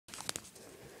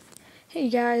Hey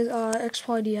guys,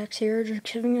 XPAULEYDX here, just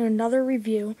giving you another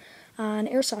review on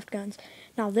airsoft guns.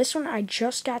 Now this one I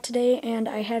just got today, and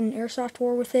I had an airsoft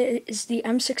war with it. It's the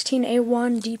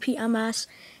M16A1 DPMS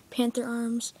Panther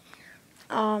Arms.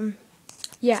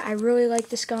 Yeah, I really like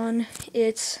this gun.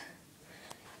 It's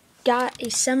got a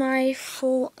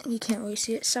semi-full, you can't really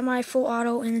see it, semi-full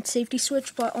auto and safety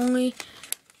switch, but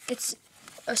it's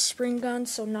a spring gun,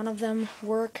 so none of them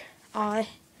work.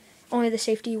 Only the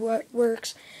safety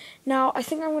works. Now, I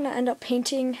think I'm going to end up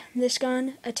painting this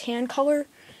gun a tan color,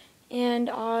 and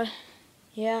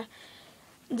yeah,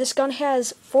 this gun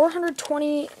has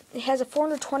 420. It has a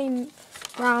 420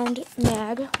 round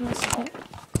mag.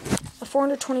 A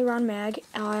 420 round mag.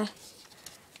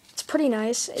 It's pretty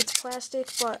nice. It's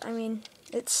plastic, but I mean,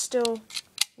 it still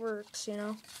works, you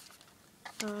know.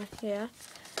 Yeah,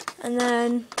 and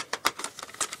then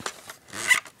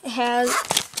it has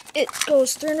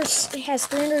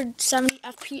 370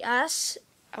 FPS,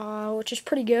 which is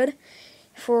pretty good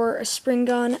for a spring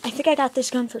gun. I think I got this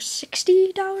gun for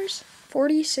 $60, $40,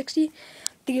 $60.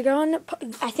 The gun,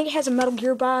 I think it has a metal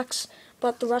gearbox,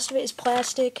 but the rest of it is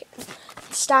plastic.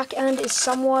 The stock end is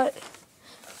somewhat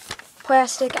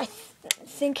plastic. I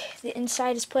think the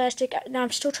inside is plastic. Now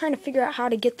I'm still trying to figure out how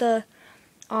to get the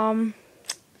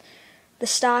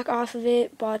stock off of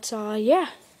it, but yeah,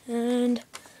 and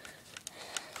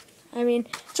I mean,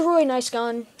 it's a really nice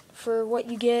gun for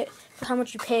what you get, for how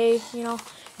much you pay, you know.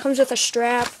 Comes with a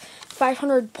strap,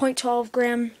 500.12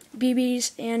 gram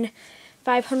BBs and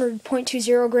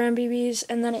 500.20 gram BBs,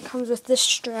 and then it comes with this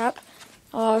strap.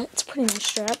 It's a pretty nice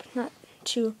strap, not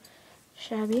too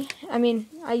shabby. I mean,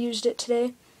 I used it today.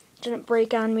 It didn't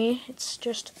break on me. It's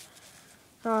just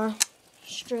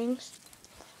strings.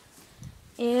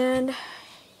 And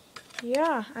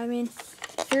yeah, I mean,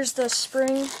 here's the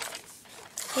spring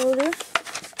holder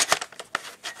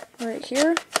right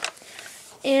here,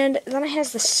 and then it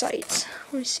has the sights.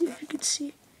 Let me see if you can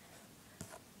see,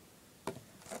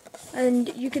 and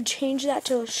you could change that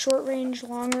to short range,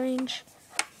 long range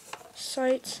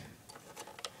sights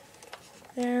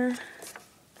there,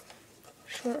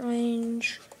 short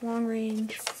range, long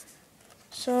range.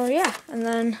 So yeah, and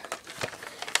then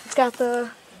it's got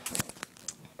the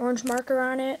orange marker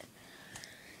on it,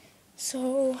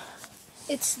 so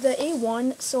it's the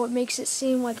A1, so it makes it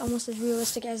seem like almost as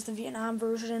realistic as the Vietnam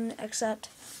version, except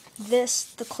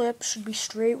the clip should be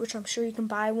straight, which I'm sure you can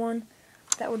buy one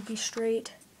that would be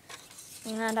straight.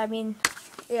 And I mean,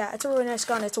 yeah, it's a really nice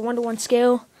gun. It's a 1-to-1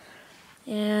 scale,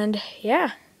 and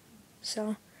yeah,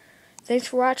 so thanks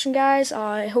for watching, guys.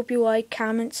 I hope you like,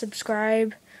 comment,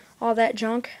 subscribe, all that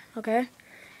junk, okay?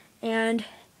 And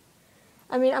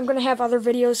I mean, I'm going to have other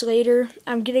videos later.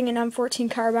 I'm getting an M14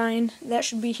 carbine. That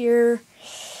should be here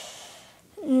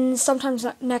sometimes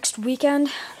next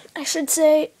weekend, I should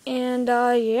say. And,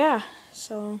 yeah.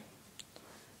 So,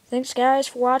 thanks, guys,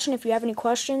 for watching. If you have any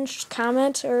questions, just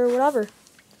comment or whatever.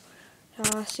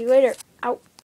 See you later. Out.